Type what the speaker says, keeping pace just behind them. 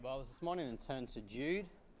Bibles this morning and turn to Jude,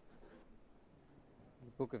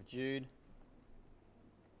 the book of Jude.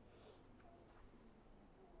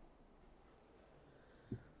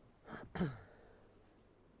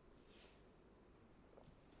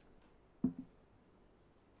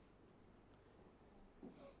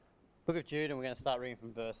 Book of Jude, and we're going to start reading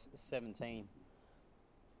from verse 17.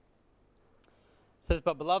 It says,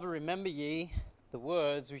 "But beloved, remember ye the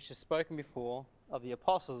words which are spoken before of the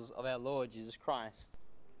apostles of our Lord Jesus Christ,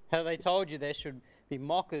 how they told you there should be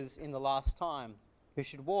mockers in the last time, who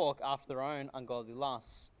should walk after their own ungodly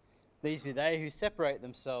lusts. These be they who separate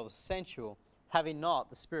themselves sensual, having not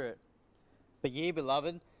the Spirit. But ye,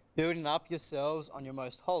 beloved, building up yourselves on your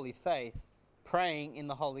most holy faith, praying in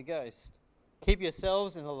the Holy Ghost. Keep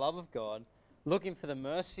yourselves in the love of God, looking for the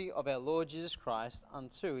mercy of our Lord Jesus Christ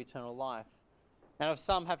unto eternal life. And of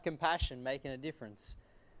some have compassion, making a difference,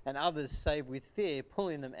 and others save with fear,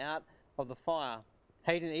 pulling them out of the fire,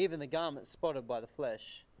 hating even the garment spotted by the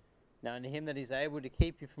flesh. Now unto him that is able to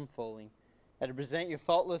keep you from falling, and to present you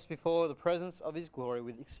faultless before the presence of his glory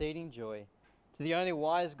with exceeding joy. To the only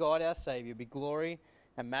wise God our Saviour be glory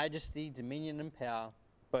and majesty, dominion and power,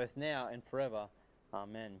 both now and forever.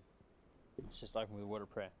 Amen." Let's just open with a word of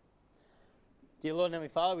prayer. Dear Lord and Heavenly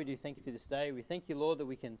Father, we do thank you for this day. We thank you, Lord, that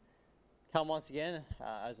we can come once again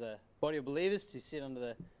as a body of believers to sit under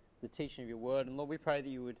the teaching of your word. And Lord, we pray that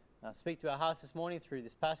you would speak to our hearts this morning through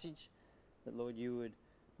this passage, that Lord, you would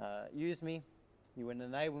use me, you would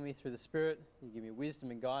enable me through the Spirit, you give me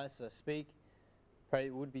wisdom and guidance as I speak. Pray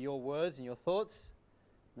it would be your words and your thoughts,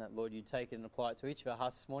 and that Lord, you take it and apply it to each of our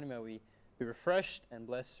hearts this morning. May we be refreshed and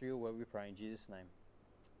blessed through your word, we pray in Jesus' name.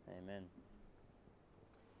 Amen.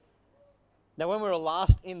 Now, when we were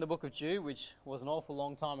last in the book of Jude, which was an awful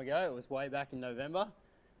long time ago, it was way back in November,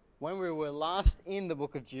 when we were last in the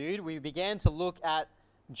book of Jude, we began to look at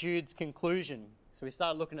Jude's conclusion. So we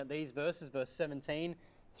started looking at these verses, verse 17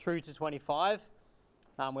 through to 25.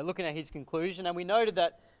 We're looking at his conclusion, and we noted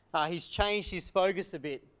that he's changed his focus a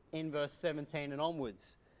bit in verse 17 and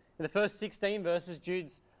onwards. In the first 16 verses,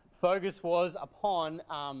 Jude's focus was upon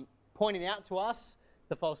pointing out to us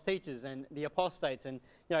the false teachers and the apostates, and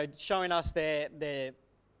showing us their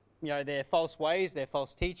false ways, their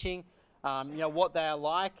false teaching, what they are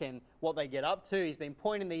like and what they get up to. He's been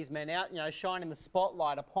pointing these men out, shining the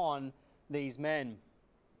spotlight upon these men.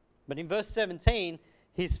 But in verse 17,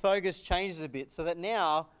 his focus changes a bit, so that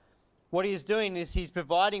now what he is doing is he's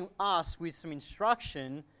providing us with some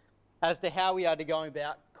instruction as to how we are to go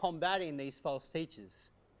about combating these false teachers.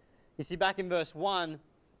 You see, back in verse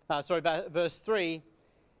 3,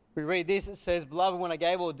 we read this. It says, "Beloved, when I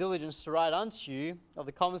gave all diligence to write unto you of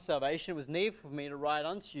the common salvation, it was needful for me to write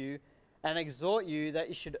unto you and exhort you that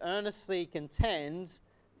you should earnestly contend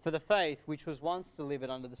for the faith which was once delivered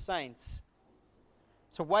unto the saints."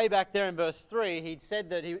 So way back there in verse 3, he'd said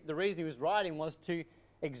that the reason he was writing was to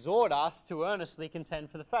exhort us to earnestly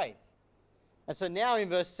contend for the faith. And so now in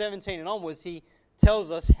verse 17 and onwards, he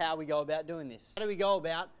tells us how we go about doing this. How do we go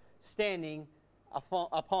about standing how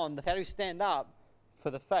do we stand up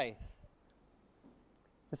for the faith?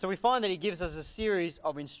 And so we find that he gives us a series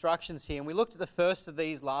of instructions here. And we looked at the first of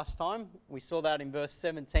these last time. We saw that in verse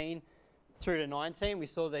 17 through to 19. We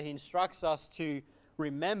saw that he instructs us to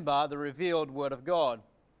remember the revealed word of God.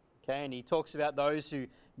 Okay, and he talks about those who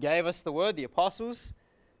gave us the word, the apostles,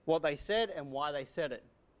 what they said and why they said it.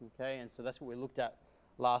 Okay, and so that's what we looked at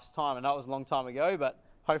last time. And that was a long time ago, but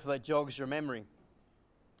hopefully that jogs your memory.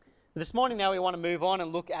 This morning now we want to move on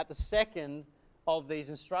and look at the second of these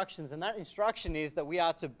instructions, and that instruction is that we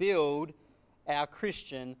are to build our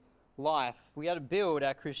Christian life. We are to build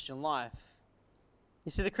our Christian life. You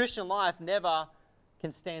see, the Christian life never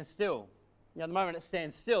can stand still. The moment it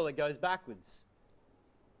stands still, it goes backwards.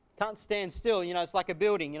 Can't stand still. It's like a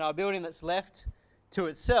building. A building that's left to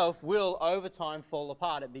itself will over time fall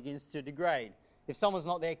apart. It begins to degrade. If someone's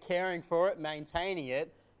not there caring for it, maintaining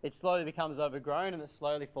it, it slowly becomes overgrown and it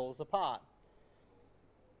slowly falls apart.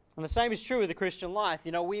 And the same is true with the Christian life.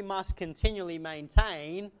 We must continually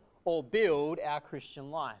maintain or build our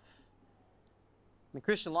Christian life. The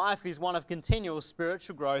Christian life is one of continual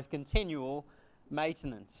spiritual growth, continual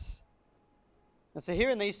maintenance. And so here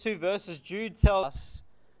in these two verses, Jude tells us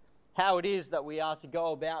how it is that we are to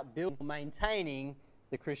go about building or maintaining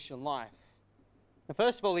the Christian life. And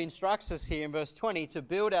first of all, he instructs us here in verse 20 to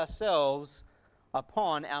build ourselves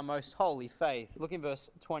upon our most holy faith. Look in verse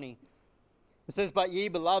 20. It says, "But ye,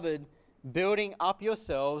 beloved, building up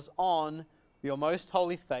yourselves on your most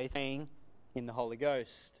holy faith, praying in the Holy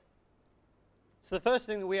Ghost." So the first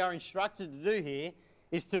thing that we are instructed to do here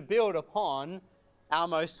is to build upon our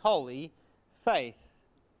most holy faith.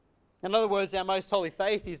 In other words, our most holy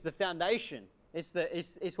faith is the foundation.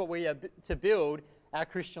 It's what we are to build our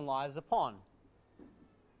Christian lives upon.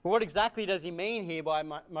 But what exactly does he mean here by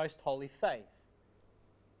most holy faith?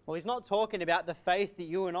 Well, he's not talking about the faith that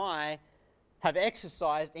you and I have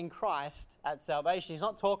exercised in Christ at salvation. He's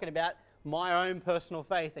not talking about my own personal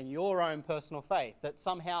faith and your own personal faith, that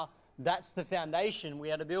somehow that's the foundation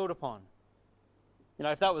we are to build upon. You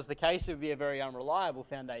know, if that was the case, it would be a very unreliable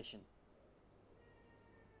foundation.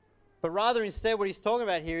 But rather, instead, what he's talking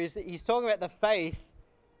about here is that he's talking about the faith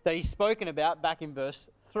that he's spoken about back in verse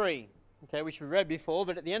 3, okay, which we read before,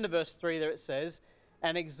 but at the end of verse 3 there it says,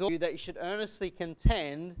 "And exhort you that you should earnestly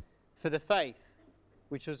contend for the faith,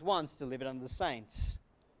 which was once delivered unto the saints."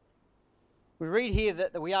 We read here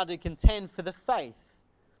that we are to contend for the faith,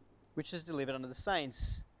 which is delivered unto the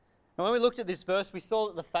saints. And when we looked at this verse, we saw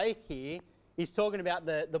that the faith here is talking about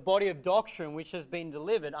the body of doctrine which has been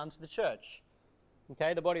delivered unto the church.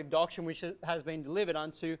 Okay, the body of doctrine which has been delivered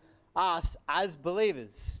unto us as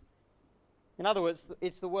believers. In other words,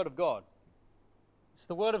 it's the Word of God. It's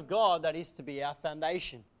the Word of God that is to be our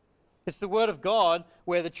foundation. It's the Word of God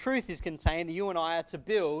where the truth is contained that you and I are to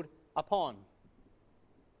build upon.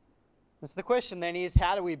 And so the question then is,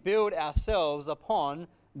 how do we build ourselves upon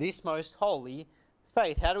this most holy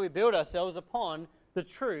faith? How do we build ourselves upon the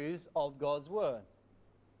truths of God's Word?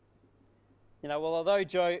 You know, well, although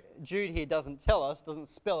Jude here doesn't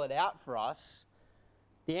spell it out for us,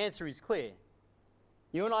 the answer is clear.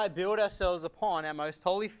 You and I build ourselves upon our most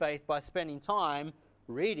holy faith by spending time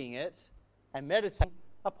reading it and meditating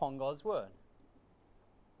upon God's Word.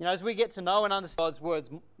 You know, as we get to know and understand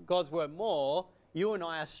God's Word more, you and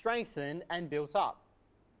I are strengthened and built up.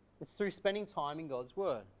 It's through spending time in God's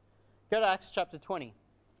Word. Go to Acts chapter 20.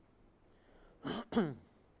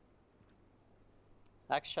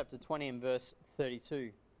 Acts chapter 20 and verse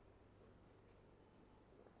 32.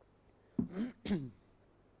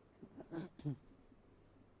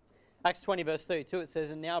 Acts 20 verse 32, it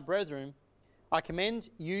says, "And now, brethren, I commend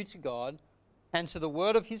you to God and to the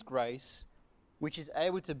word of his grace, which is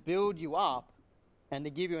able to build you up and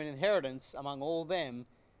to give you an inheritance among all them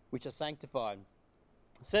which are sanctified."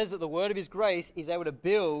 It says that the word of his grace is able to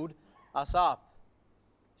build us up.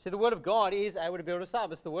 See, the Word of God is able to build us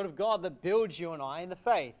up. It's the Word of God that builds you and I in the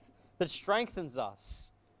faith, that strengthens us.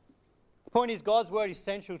 The point is, God's Word is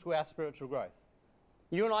central to our spiritual growth.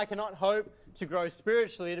 You and I cannot hope to grow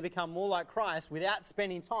spiritually, to become more like Christ, without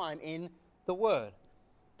spending time in the Word.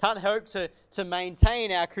 Can't hope to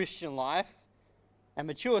maintain our Christian life and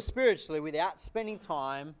mature spiritually without spending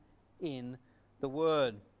time in the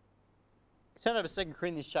Word. Turn over to 2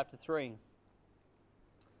 Corinthians chapter 3.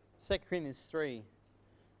 2 Corinthians 3.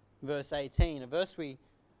 Verse 18, a verse we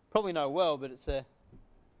probably know well, but it's a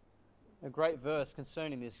great verse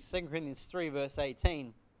concerning this. 2 Corinthians 3, verse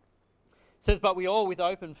 18 says, "But we all with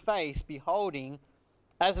open face, beholding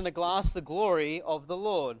as in a glass the glory of the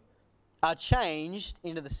Lord, are changed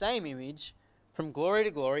into the same image from glory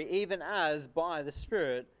to glory, even as by the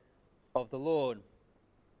Spirit of the Lord."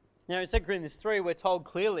 You know, in 2 Corinthians 3, we're told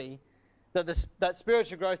clearly that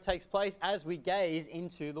spiritual growth takes place as we gaze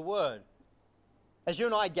into the Word. As you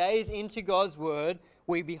and I gaze into God's Word,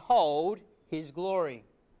 we behold His glory.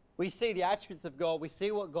 We see the attributes of God. We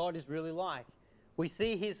see what God is really like. We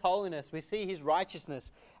see His holiness. We see His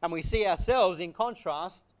righteousness. And we see ourselves, in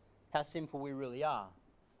contrast, how sinful we really are.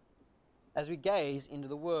 As we gaze into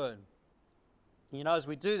the Word. You know, as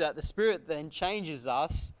we do that, the Spirit then changes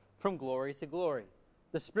us from glory to glory.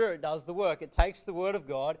 The Spirit does the work. It takes the Word of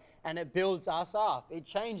God and it builds us up. It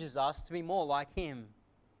changes us to be more like Him.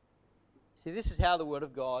 See, this is how the Word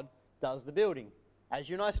of God does the building. As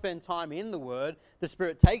you and I spend time in the Word, the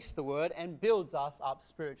Spirit takes the Word and builds us up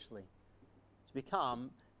spiritually to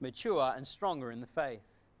become mature and stronger in the faith.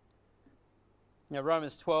 Now,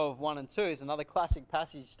 Romans 12, 1 and 2 is another classic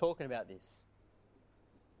passage talking about this.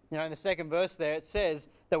 You know, in the second verse there, it says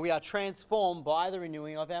that we are transformed by the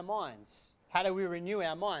renewing of our minds. How do we renew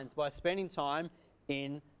our minds? By spending time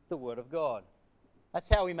in the Word of God. That's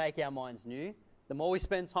how we make our minds new. The more we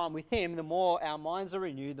spend time with Him, the more our minds are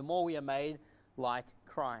renewed, the more we are made like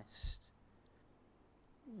Christ.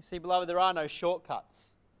 You see, beloved, there are no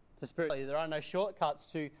shortcuts to spirituality. There are no shortcuts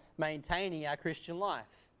to maintaining our Christian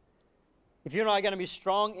life. If you and I are going to be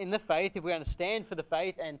strong in the faith, if we're going to stand for the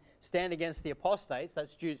faith and stand against the apostates,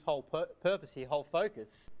 that's Jude's whole purpose here, whole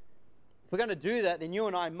focus. If we're going to do that, then you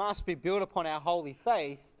and I must be built upon our holy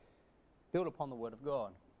faith, built upon the Word of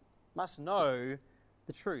God. Must know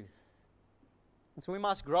the truth. And so we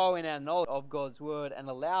must grow in our knowledge of God's Word and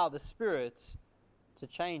allow the Spirit to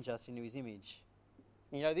change us into His image.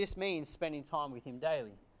 And you know, this means spending time with Him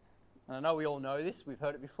daily. And I know we all know this, we've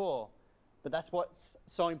heard it before, but that's what's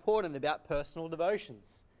so important about personal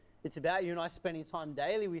devotions. It's about you and I spending time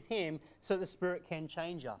daily with Him so the Spirit can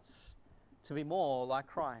change us to be more like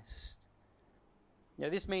Christ.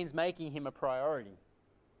 This means making Him a priority.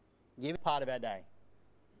 Give Him part of our day,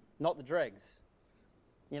 not the dregs.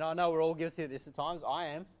 I know we're all guilty of this at times. I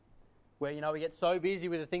am. Where, we get so busy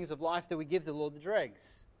with the things of life that we give the Lord the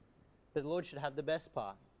dregs. But the Lord should have the best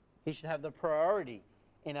part. He should have the priority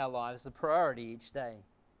in our lives, the priority each day.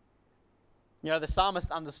 The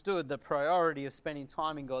psalmist understood the priority of spending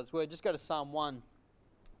time in God's Word. Just go to Psalm 1,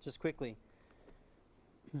 just quickly.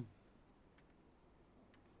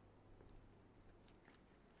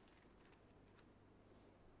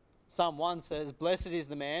 Psalm 1 says, "Blessed is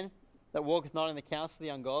the man that walketh not in the counsel of the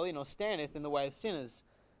ungodly, nor standeth in the way of sinners,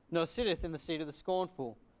 nor sitteth in the seat of the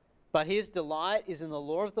scornful. But his delight is in the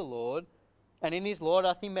law of the Lord, and in his law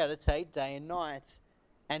doth he meditate day and night.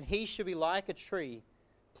 And he shall be like a tree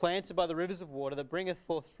planted by the rivers of water, that bringeth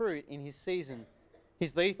forth fruit in his season.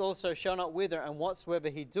 His leaf also shall not wither, and whatsoever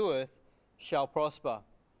he doeth shall prosper."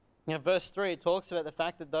 Verse 3, it talks about the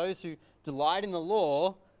fact that those who delight in the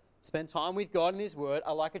law, spend time with God and His Word,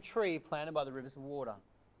 are like a tree planted by the rivers of water.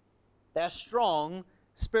 They are strong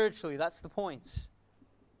spiritually. That's the point.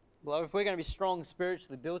 Beloved, if we're going to be strong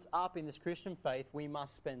spiritually, built up in this Christian faith, we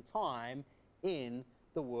must spend time in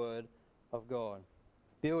the Word of God,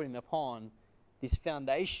 building upon this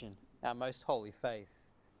foundation, our most holy faith.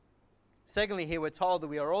 Secondly, here we're told that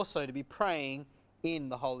we are also to be praying in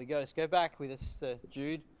the Holy Ghost. Go back with us to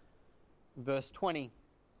Jude, verse 20. It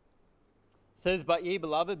says, "But ye,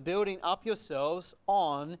 beloved, building up yourselves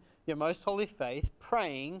on your most holy faith,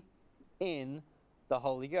 praying in the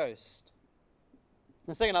Holy Ghost."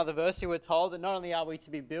 In the second other verse here, we're told that not only are we to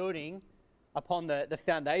be building upon the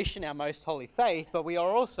foundation, our most holy faith, but we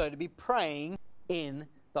are also to be praying in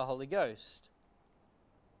the Holy Ghost.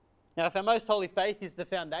 Now, if our most holy faith is the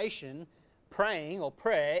foundation, praying or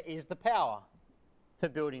prayer is the power for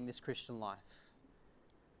building this Christian life.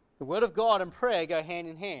 The Word of God and prayer go hand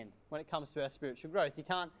in hand when it comes to our spiritual growth. You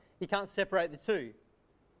can't separate the two. You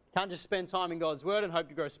can't just spend time in God's Word and hope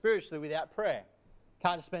to grow spiritually without prayer. You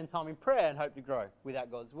can't just spend time in prayer and hope to grow without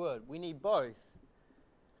God's Word. We need both.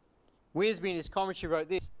 Wiersbe in his commentary wrote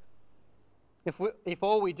this: If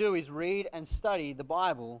all we do is read and study the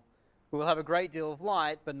Bible, we will have a great deal of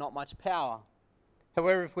light but not much power.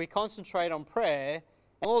 However, if we concentrate on prayer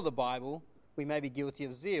and all the Bible, we may be guilty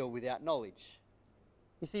of zeal without knowledge.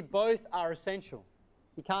 You see, both are essential.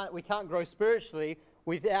 We can't grow spiritually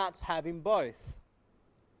without having both.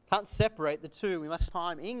 Can't separate the two. We must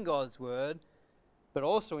spend time in God's Word, but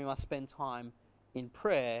also we must spend time in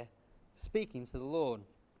prayer, speaking to the Lord.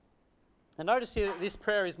 And notice here that this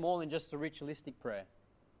prayer is more than just a ritualistic prayer.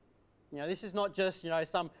 This is not just,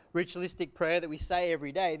 some ritualistic prayer that we say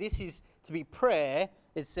every day. This is to be prayer,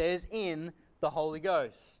 it says, in the Holy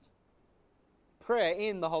Ghost. Prayer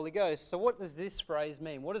in the Holy Ghost. So what does this phrase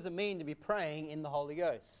mean? What does it mean to be praying in the Holy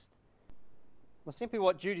Ghost? Well, simply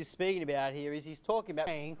what Jude is speaking about here is he's talking about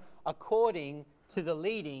praying according to the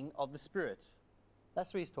leading of the Spirit.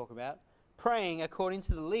 That's what he's talking about. Praying according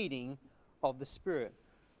to the leading of the Spirit.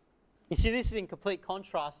 You see, this is in complete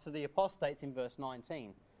contrast to the apostates in verse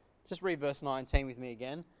 19. Just read verse 19 with me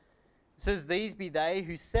again. It says, "These be they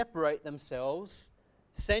who separate themselves,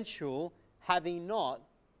 sensual, having not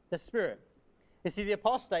the Spirit." You see, the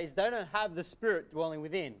apostates, they don't have the Spirit dwelling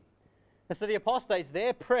within. And so the apostates,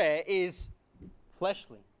 their prayer is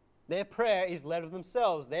fleshly. Their prayer is led of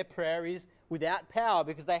themselves. Their prayer is without power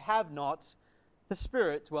because they have not the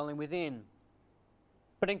Spirit dwelling within.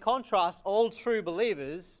 But in contrast, all true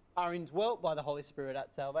believers are indwelt by the Holy Spirit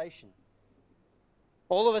at salvation.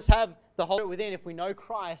 All of us have the Holy Spirit within if we know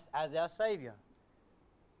Christ as our Saviour.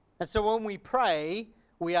 And so when we pray,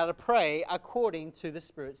 we are to pray according to the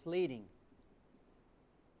Spirit's leading.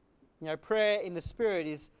 Prayer in the Spirit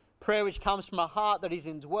is prayer which comes from a heart that is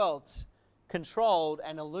indwelt, controlled,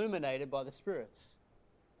 and illuminated by the Spirit.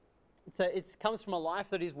 It comes from a life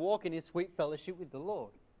that is walking in sweet fellowship with the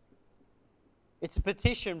Lord. It's a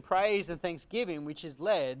petition, praise, and thanksgiving which is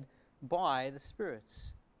led by the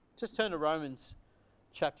Spirit. Just turn to Romans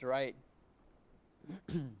chapter 8.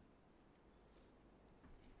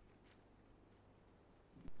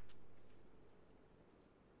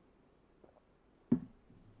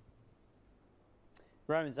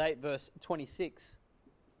 Romans 8 verse 26.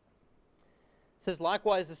 It says,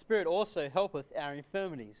 "Likewise the Spirit also helpeth our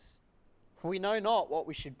infirmities. For we know not what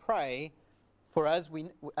we should pray for as we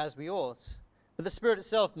ought. But the Spirit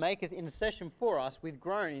itself maketh intercession for us with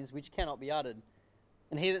groanings which cannot be uttered.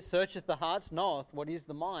 And he that searcheth the hearts knoweth what is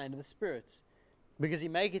the mind of the Spirit, because he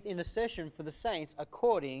maketh intercession for the saints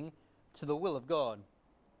according to the will of God.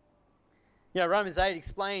 Romans 8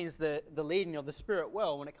 explains the leading of the Spirit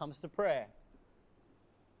well when it comes to prayer.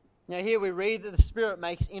 Here we read that the Spirit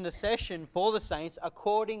makes intercession for the saints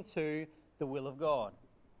according to the will of God.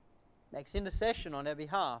 Makes intercession on our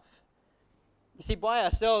behalf. You see, by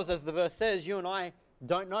ourselves, as the verse says, you and I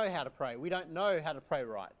don't know how to pray. We don't know how to pray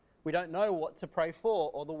right. We don't know what to pray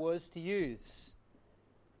for or the words to use.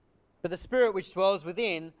 But the Spirit which dwells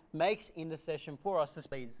within makes intercession for us.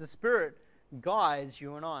 The Spirit guides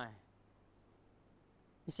you and I.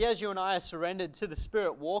 You see, as you and I are surrendered to the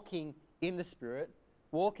Spirit, walking in the Spirit,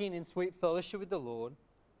 walking in sweet fellowship with the Lord,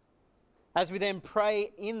 as we then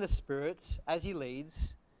pray in the Spirit as He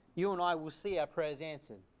leads, you and I will see our prayers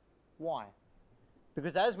answered. Why?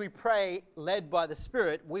 Because as we pray led by the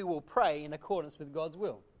Spirit, we will pray in accordance with God's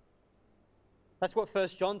will. That's what 1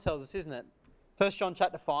 John tells us, isn't it? 1 John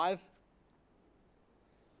chapter 5.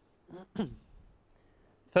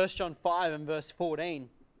 1 John 5 and verse 14.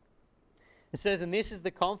 It says, "And this is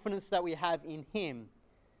the confidence that we have in Him,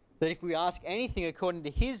 that if we ask anything according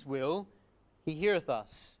to His will, He heareth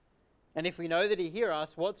us. And if we know that He heareth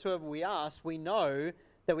us, whatsoever we ask, we know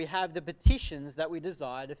that we have the petitions that we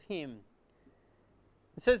desired of Him."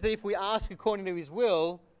 It says that if we ask according to His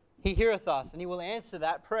will, He heareth us, and He will answer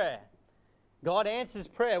that prayer. God answers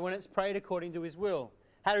prayer when it's prayed according to His will.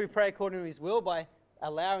 How do we pray according to His will? By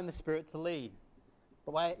allowing the Spirit to lead.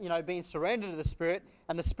 By being surrendered to the Spirit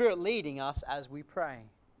and the Spirit leading us as we pray.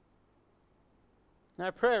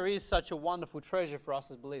 Now, prayer is such a wonderful treasure for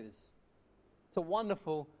us as believers. It's a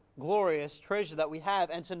wonderful, glorious treasure that we have,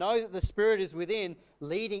 and to know that the Spirit is within,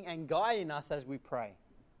 leading and guiding us as we pray,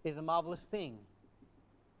 is a marvelous thing.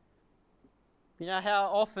 How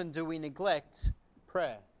often do we neglect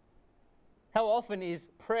prayer? How often is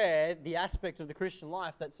prayer the aspect of the Christian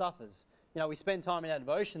life that suffers? We spend time in our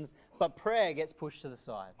devotions, but prayer gets pushed to the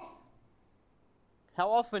side. How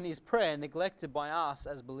often is prayer neglected by us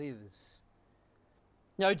as believers?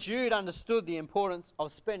 Jude understood the importance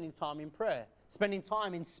of spending time in prayer, spending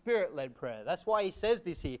time in Spirit-led prayer. That's why he says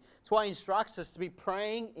this here. That's why he instructs us to be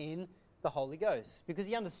praying in the Holy Ghost, because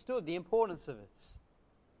he understood the importance of it.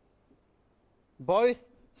 Both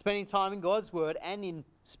spending time in God's Word and in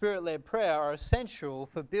Spirit-led prayer are essential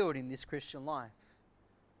for building this Christian life.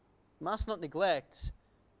 We must not neglect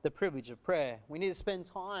the privilege of prayer. We need to spend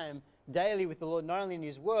time daily with the Lord, not only in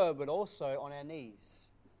His Word, but also on our knees,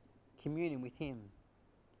 communing with Him.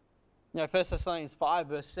 1 Thessalonians 5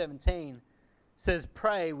 verse 17 says,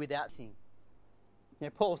 "Pray without ceasing."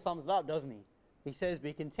 Paul sums it up, doesn't he? He says,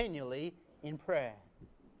 be continually in prayer.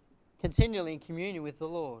 Continually in communion with the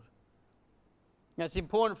Lord. It's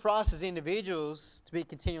important for us as individuals to be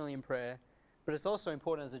continually in prayer, but it's also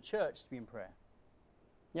important as a church to be in prayer.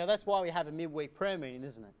 That's why we have a midweek prayer meeting,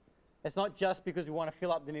 isn't it? It's not just because we want to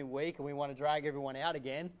fill up the midweek and we want to drag everyone out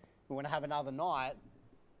again, we want to have another night.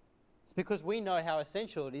 It's because we know how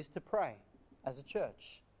essential it is to pray as a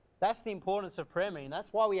church. That's the importance of prayer meeting.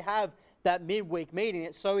 That's why we have that midweek meeting.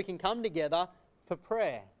 It's so we can come together for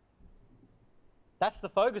prayer. That's the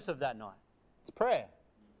focus of that night. It's prayer.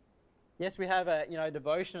 Yes, we have a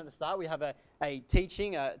devotion at the start. We have a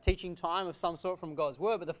teaching time of some sort from God's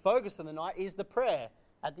Word, but the focus of the night is the prayer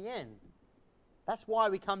at the end. That's why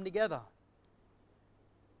we come together.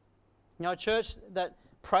 A church that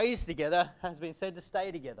prays together has been said to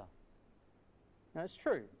stay together. It's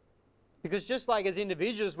true. Because just like as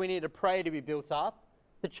individuals we need to pray to be built up,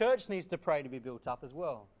 the church needs to pray to be built up as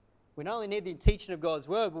well. We not only need the teaching of God's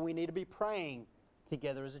Word, but we need to be praying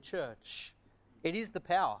together as a church. It is the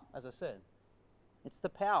power, as I said. It's the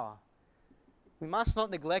power. We must not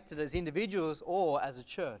neglect it as individuals or as a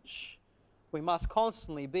church. We must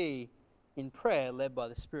constantly be in prayer led by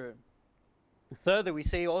the Spirit. Further, we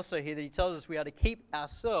see also here that he tells us we are to keep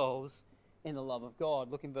ourselves in the love of God.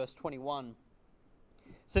 Look in verse 21.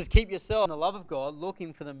 It says, "Keep yourself in the love of God,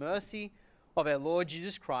 looking for the mercy of our Lord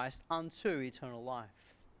Jesus Christ unto eternal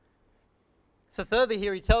life." So further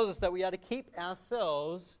here he tells us that we are to keep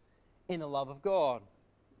ourselves in the love of God.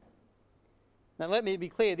 Now let me be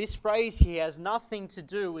clear, this phrase here has nothing to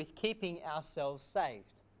do with keeping ourselves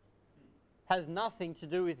saved. Has nothing to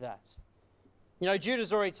do with that. Jude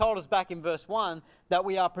has already told us back in verse 1 that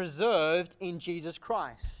we are preserved in Jesus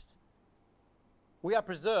Christ. We are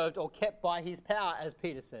preserved or kept by His power, as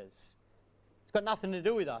Peter says. It's got nothing to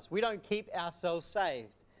do with us. We don't keep ourselves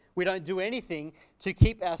saved. We don't do anything to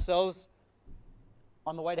keep ourselves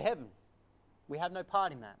on the way to heaven. We have no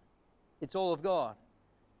part in that. It's all of God.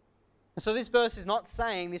 And so this phrase is not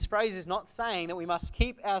saying that we must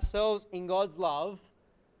keep ourselves in God's love,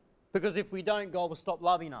 because if we don't, God will stop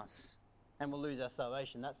loving us and we'll lose our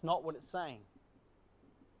salvation. That's not what it's saying.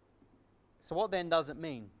 So what then does it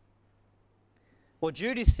mean? Well,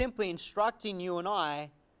 Jude is simply instructing you and I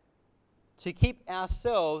to keep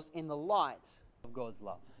ourselves in the light of God's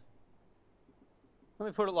love. Let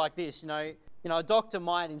me put it like this, you know, a doctor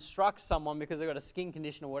might instruct someone because they've got a skin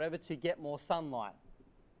condition or whatever to get more sunlight.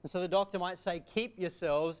 And so the doctor might say, keep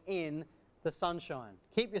yourselves in the sunshine.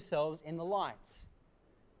 Keep yourselves in the light.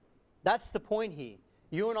 That's the point here.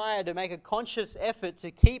 You and I are to make a conscious effort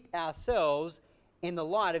to keep ourselves in the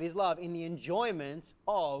light of His love, in the enjoyment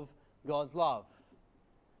of God's love.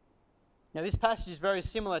 Now this passage is very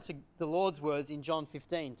similar to the Lord's words in John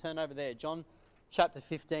 15. Turn over there, John chapter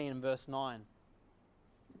 15 and verse 9.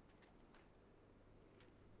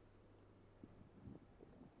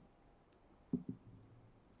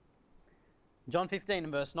 John 15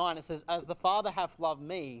 and verse 9, it says, "As the Father hath loved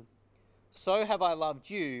me, so have I loved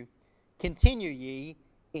you. Continue ye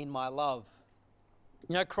in my love."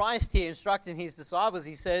 You know, Christ here instructing His disciples,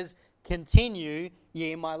 He says, continue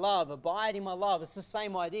ye in my love, abide in my love. It's the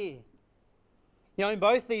same idea. You know, in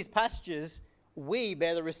both these passages, we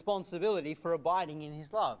bear the responsibility for abiding in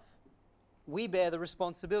His love. We bear the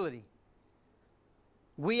responsibility.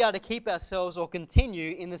 We are to keep ourselves or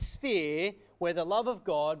continue in the sphere where the love of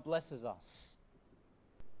God blesses us.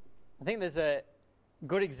 I think there's a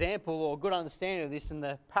good example or good understanding of this in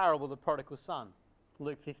the parable of the prodigal son,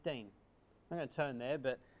 Luke 15. I'm going to turn there,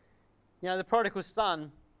 but, you know, the prodigal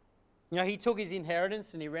son, you know, he took his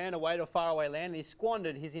inheritance and he ran away to a faraway land and he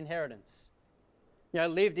squandered his inheritance. You know,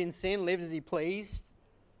 lived in sin, lived as he pleased.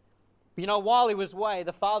 But, you know, while he was away,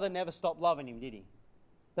 the father never stopped loving him, did he?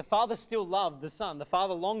 The father still loved the son. The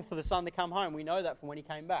father longed for the son to come home. We know that from when he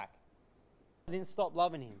came back. He didn't stop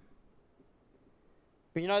loving him.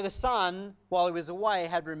 But you know, the son, while he was away,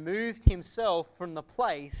 had removed himself from the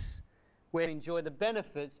place where he enjoyed the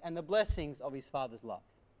benefits and the blessings of his father's love.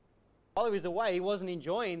 While he was away, he wasn't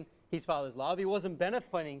enjoying his father's love. He wasn't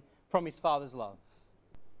benefiting from his father's love.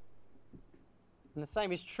 And the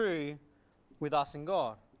same is true with us and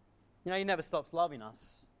God. You know, He never stops loving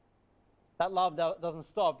us. That love doesn't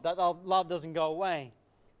stop. That love doesn't go away.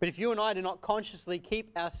 But if you and I do not consciously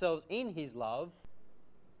keep ourselves in His love,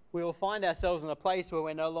 we will find ourselves in a place where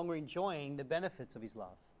we're no longer enjoying the benefits of His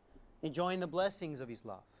love, enjoying the blessings of His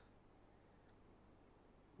love.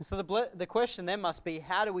 And so the question then must be,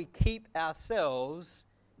 how do we keep ourselves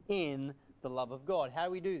in the love of God? How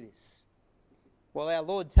do we do this? Well, our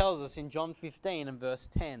Lord tells us in John 15 and verse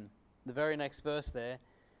 10, the very next verse there,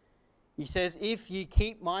 He says, "If ye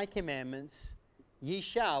keep my commandments, ye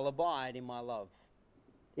shall abide in my love,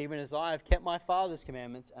 even as I have kept my Father's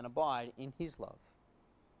commandments and abide in His love."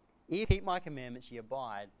 If you keep my commandments, ye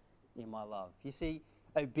abide in my love. You see,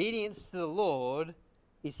 obedience to the Lord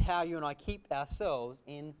is how you and I keep ourselves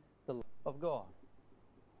in the love of God.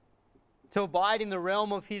 To abide in the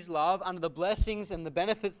realm of His love, under the blessings and the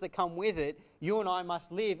benefits that come with it, you and I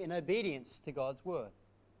must live in obedience to God's word.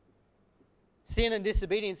 Sin and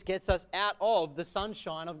disobedience gets us out of the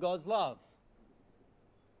sunshine of God's love.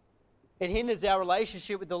 It hinders our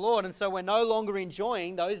relationship with the Lord, and so we're no longer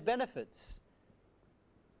enjoying those benefits.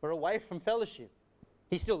 We're away from fellowship.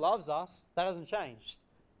 He still loves us. That hasn't changed.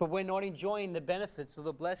 But we're not enjoying the benefits or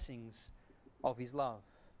the blessings of His love.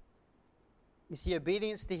 You see,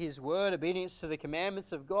 obedience to His word, obedience to the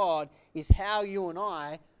commandments of God is how you and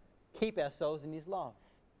I keep ourselves in His love.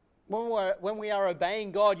 When we are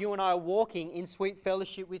obeying God, you and I are walking in sweet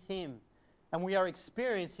fellowship with Him. And we are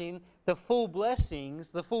experiencing the full blessings,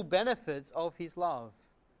 the full benefits of His love.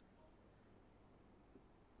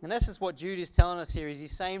 And this is what Jude is telling us here. Is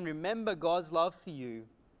he's saying, remember God's love for you.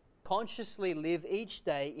 Consciously live each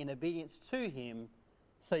day in obedience to Him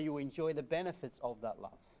so you enjoy the benefits of that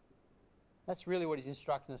love. That's really what He's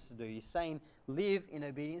instructing us to do. He's saying, live in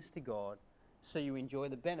obedience to God so you enjoy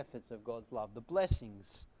the benefits of God's love, the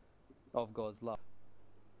blessings of God's love.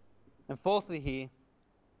 And fourthly here,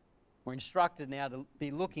 we're instructed now to be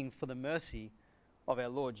looking for the mercy of our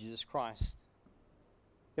Lord Jesus Christ.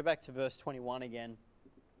 Go back to verse 21 again.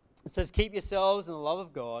 It says, "Keep yourselves in the love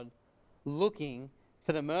of God, looking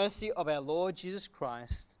for the mercy of our Lord Jesus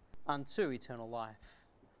Christ unto eternal life."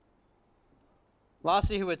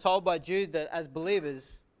 Lastly, we're told by Jude that as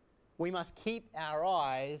believers, we must keep our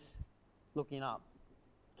eyes looking up.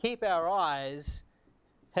 Keep our eyes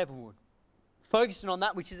heavenward, focusing on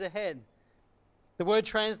that which is ahead. The word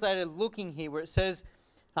translated looking here, where it says,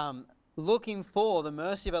 looking for the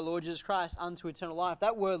mercy of our Lord Jesus Christ unto eternal life.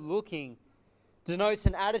 That word looking denotes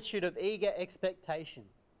an attitude of eager expectation.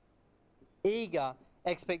 Eager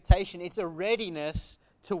expectation. It's a readiness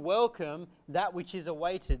to welcome that which is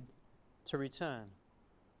awaited to return.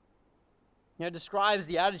 describes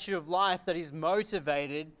the attitude of life that is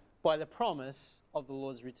motivated by the promise of the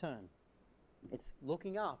Lord's return. It's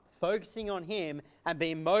looking up, focusing on Him, and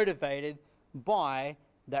being motivated by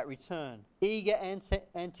that return. Eager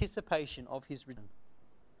anticipation of His return.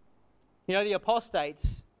 The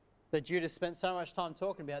apostates that Judas spent so much time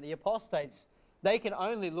talking about, the apostates, they can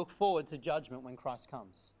only look forward to judgment when Christ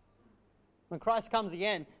comes. When Christ comes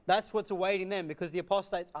again, that's what's awaiting them, because the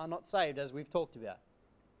apostates are not saved, as we've talked about.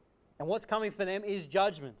 And what's coming for them is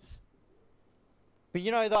judgments. But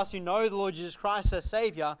those who know the Lord Jesus Christ as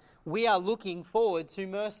Saviour, we are looking forward to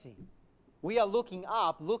mercy. We are looking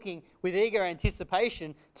up, looking with eager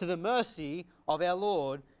anticipation to the mercy of our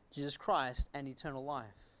Lord Jesus Christ and eternal life.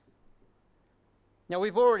 Now,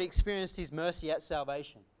 we've already experienced His mercy at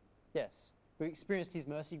salvation. Yes, we've experienced His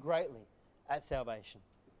mercy greatly at salvation.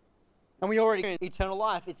 And we already experience eternal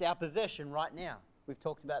life. It's our possession right now. We've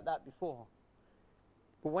talked about that before.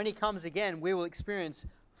 But when He comes again, we will experience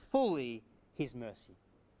fully His mercy.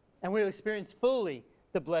 And we will experience fully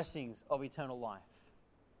the blessings of eternal life.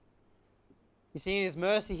 You see, in His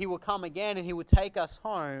mercy, He will come again and He will take us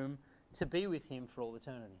home to be with Him for all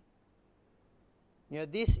eternity.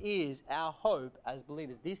 This is our hope as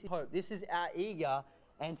believers. This is hope. This is our eager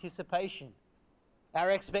anticipation.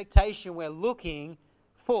 Our expectation. We're looking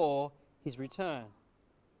for His return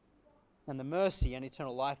and the mercy and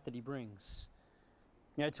eternal life that He brings.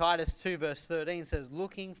 Titus 2 verse 13 says,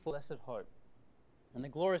 looking for blessed hope and the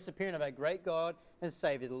glorious appearing of our great God and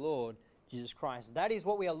Saviour, the Lord Jesus Christ. That is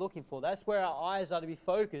what we are looking for. That's where our eyes are to be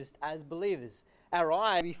focused as believers. Our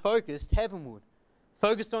eyes are to be focused heavenward,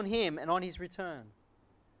 focused on Him and on His return.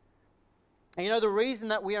 And the reason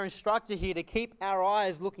that we are instructed here to keep our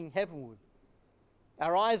eyes looking heavenward,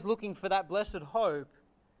 our eyes looking for that blessed hope,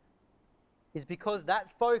 is because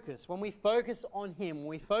that focus, when we focus on Him, when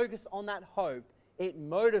we focus on that hope, it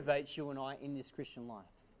motivates you and I in this Christian life.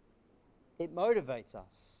 It motivates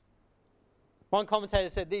us. One commentator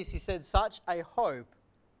said this, he said, such a hope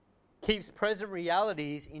keeps present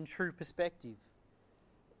realities in true perspective.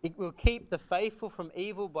 It will keep the faithful from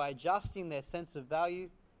evil by adjusting their sense of value,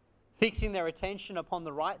 fixing their attention upon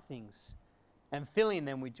the right things, and filling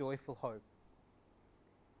them with joyful hope.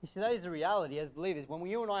 You see, that is the reality as believers. When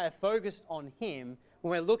you and I are focused on Him,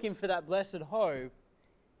 when we're looking for that blessed hope,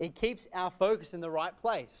 it keeps our focus in the right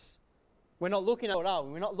place. We're not looking at what are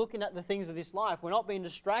we? We're not looking at the things of this life. We're not being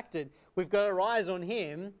distracted. We've got our eyes on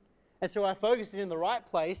Him, and so our focus is in the right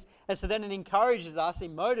place, and so then it encourages us,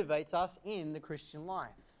 it motivates us in the Christian life.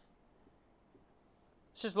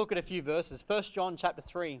 Let's just look at a few verses. 1 John chapter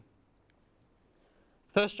 3.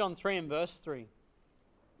 1 John 3 and verse 3.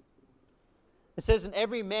 It says, and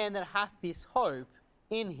every man that hath this hope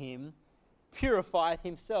in Him purifieth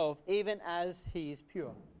himself, even as he is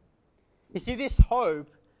pure. You see, this hope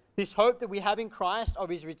that we have in Christ of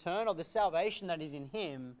His return, of the salvation that is in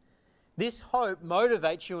Him, this hope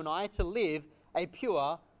motivates you and I to live a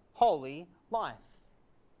pure, holy life.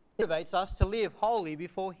 It motivates us to live holy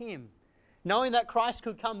before Him. Knowing that Christ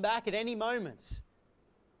could come back at any moment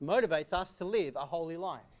motivates us to live a holy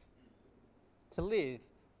life, to live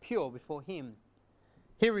pure before Him.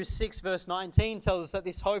 Hebrews 6 verse 19 tells us that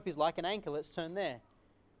this hope is like an anchor. Let's turn there.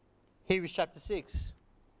 Hebrews chapter 6.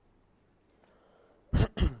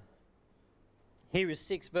 Hebrews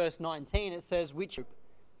 6 verse 19, it says, which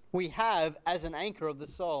we have as an anchor of the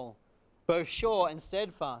soul, both sure and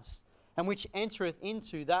steadfast, and which entereth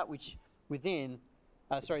into that within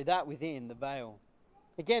the veil.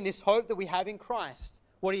 Again, this hope that we have in Christ,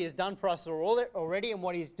 what He has done for us already and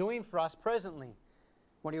what He's doing for us presently,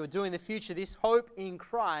 what He will do in the future, this hope in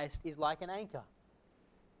Christ is like an anchor.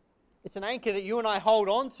 It's an anchor that you and I hold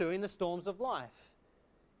on to in the storms of life.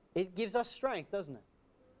 It gives us strength, doesn't it?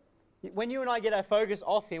 When you and I get our focus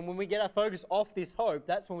off Him, when we get our focus off this hope,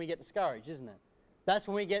 that's when we get discouraged, isn't it? That's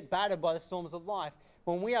when we get battered by the storms of life.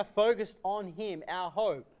 When we are focused on Him, our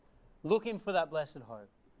hope, looking for that blessed hope,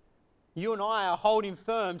 you and I are holding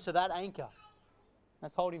firm to that anchor.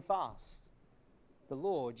 That's holding fast. The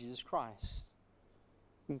Lord Jesus Christ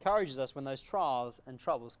encourages us when those trials and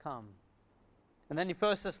troubles come. And then in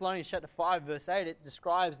 1 Thessalonians chapter 5 verse 8, it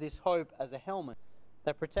describes this hope as a helmet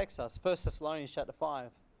that protects us. 1 Thessalonians chapter 5.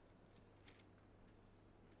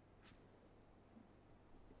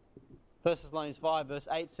 1 Thessalonians 5 verse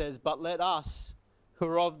 8 says, but let us who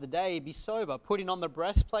are of the day be sober, putting on the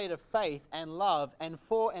breastplate of faith and love, and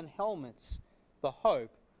helmets, the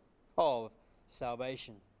hope of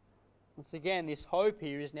salvation. Once again, this hope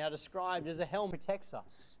here is now described as a helmet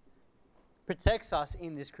that protects us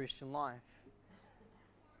in this Christian life.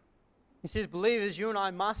 He says, believers, you and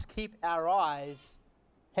I must keep our eyes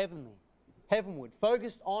heavenly, heavenward,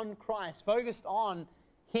 focused on Christ, focused on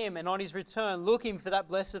Him and on His return, looking for that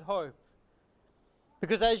blessed hope.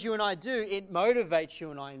 Because as you and I do, it motivates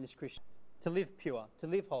you and I in this Christian to live pure, to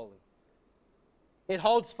live holy. It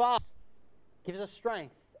holds fast, gives us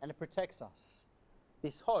strength, and it protects us.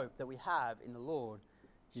 This hope that we have in the Lord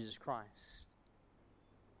Jesus Christ.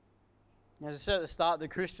 As I said at the start, the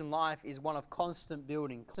Christian life is one of constant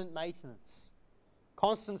building, constant maintenance,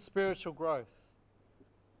 constant spiritual growth.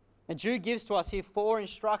 And Jude gives to us here 4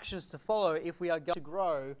 instructions to follow if we are going to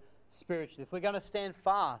grow spiritually, if we're going to stand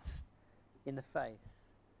fast in the faith.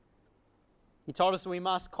 He told us that we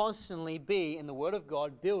must constantly be in the Word of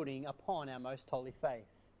God, building upon our most holy faith.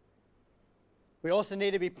 We also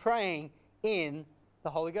need to be praying in the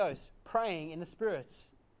Holy Ghost, praying in the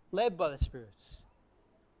Spirits, led by the Spirits.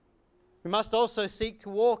 We must also seek to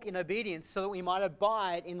walk in obedience so that we might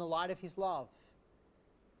abide in the light of His love.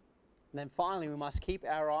 And then finally, we must keep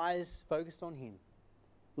our eyes focused on Him,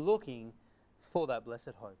 looking for that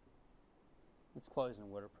blessed hope. Let's close in a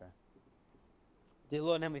word of prayer. Dear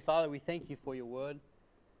Lord and Heavenly Father, we thank You for Your word.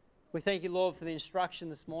 We thank You, Lord, for the instruction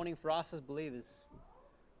this morning for us as believers.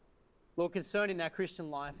 Lord, concerning our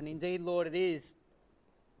Christian life, and indeed, Lord, it is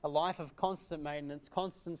a life of constant maintenance,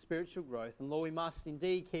 constant spiritual growth. And Lord, we must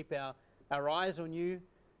indeed keep our eyes on You,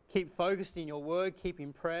 keep focused in Your word, keep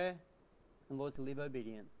in prayer, and Lord, to live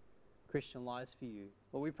obedient Christian lives for You.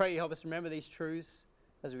 Lord, we pray You help us remember these truths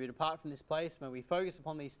as we depart from this place. May we focus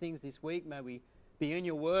upon these things this week. May we be in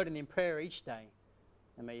Your word and in prayer each day.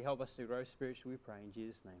 And may You help us to grow spiritually, we pray in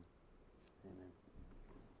Jesus' name. Amen.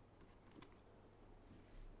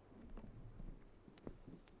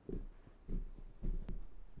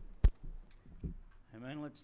 Amen. Let's